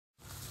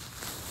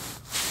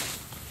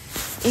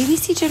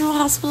ABC General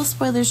Hospital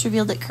spoilers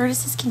revealed that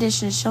Curtis's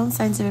condition has shown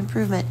signs of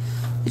improvement,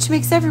 which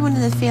makes everyone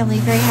in the family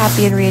very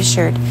happy and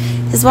reassured.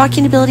 His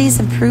walking abilities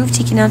improved.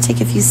 He can now take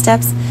a few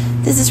steps.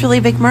 This is really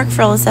a big mark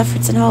for all his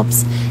efforts and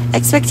hopes.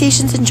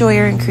 Expectations and joy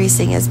are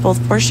increasing as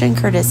both Portia and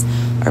Curtis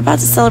are about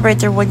to celebrate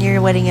their one-year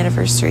wedding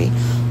anniversary.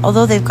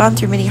 Although they've gone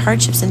through many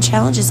hardships and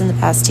challenges in the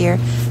past year,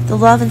 the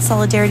love and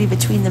solidarity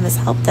between them has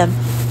helped them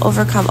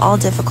overcome all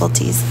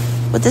difficulties.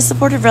 With the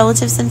support of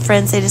relatives and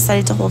friends, they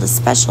decided to hold a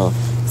special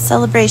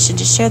celebration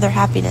to share their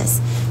happiness.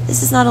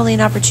 This is not only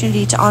an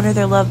opportunity to honor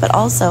their love, but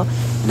also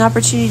an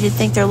opportunity to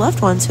thank their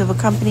loved ones who have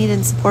accompanied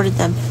and supported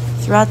them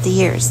throughout the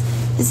years.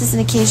 This is an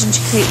occasion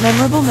to create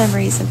memorable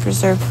memories and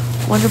preserve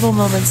wonderful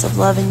moments of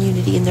love and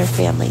unity in their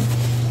family.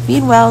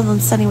 Meanwhile, when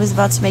Sonny was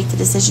about to make the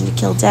decision to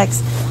kill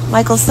Dex,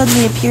 Michael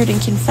suddenly appeared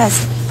and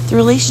confessed the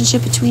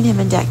relationship between him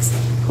and Dex.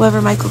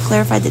 However, Michael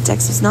clarified that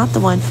Dex was not the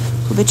one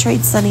who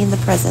betrayed Sonny in the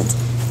present.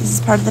 This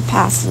is part of the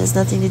past and has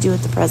nothing to do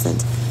with the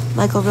present.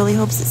 Michael really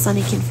hopes that Sonny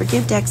can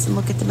forgive Dex and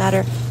look at the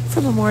matter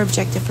from a more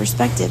objective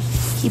perspective.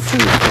 He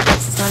proved that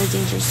Dex is not a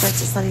dangerous threat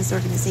to Sonny's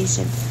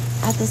organization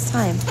at this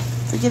time.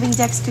 Forgiving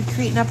Dex could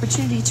create an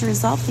opportunity to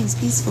resolve things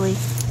peacefully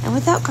and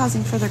without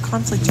causing further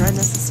conflict or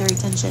unnecessary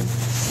tension.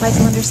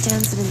 Michael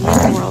understands that in the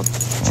underworld,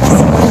 trust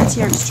and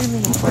loyalty are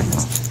extremely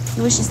important.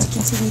 He wishes to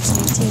continue to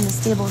maintain a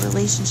stable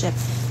relationship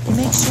and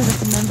make sure that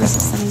the members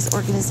of Sonny's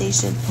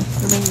organization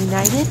remain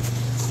united.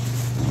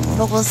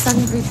 But will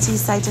Sonny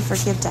decide to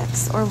forgive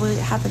Dex, or will it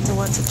happen to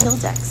want to kill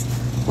Dex?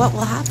 What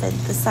will happen?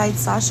 Besides,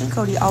 Sasha and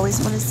Cody always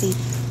want to see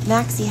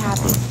Maxie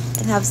happy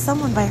and have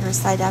someone by her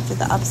side after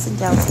the ups and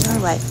downs in her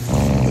life.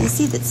 They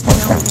see that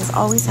Spinelli has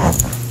always had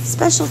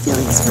special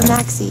feelings for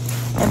Maxie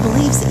and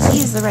believes that he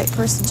is the right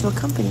person to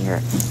accompany her.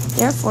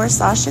 Therefore,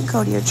 Sasha and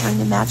Cody are trying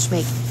to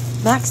matchmake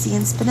Maxie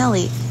and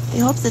Spinelli. They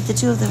hope that the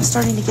two of them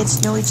starting to get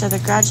to know each other,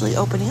 gradually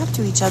opening up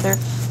to each other,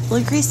 will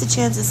increase the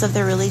chances of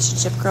their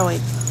relationship growing.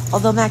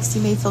 Although Maxie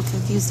may feel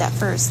confused at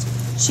first,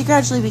 she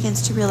gradually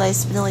begins to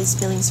realize Spinelli's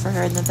feelings for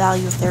her and the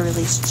value of their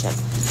relationship.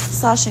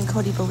 Sasha and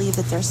Cody believe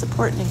that their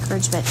support and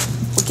encouragement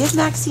will give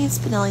Maxie and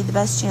Spinelli the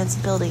best chance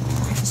of building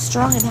a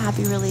strong and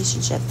happy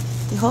relationship.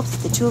 They hope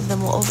that the two of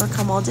them will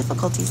overcome all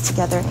difficulties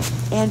together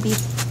and be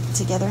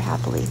together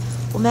happily.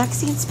 Will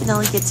Maxie and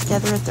Spinelli get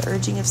together at the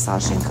urging of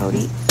Sasha and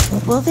Cody?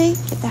 Will they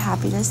get the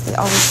happiness they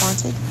always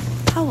wanted?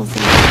 How will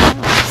they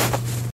know?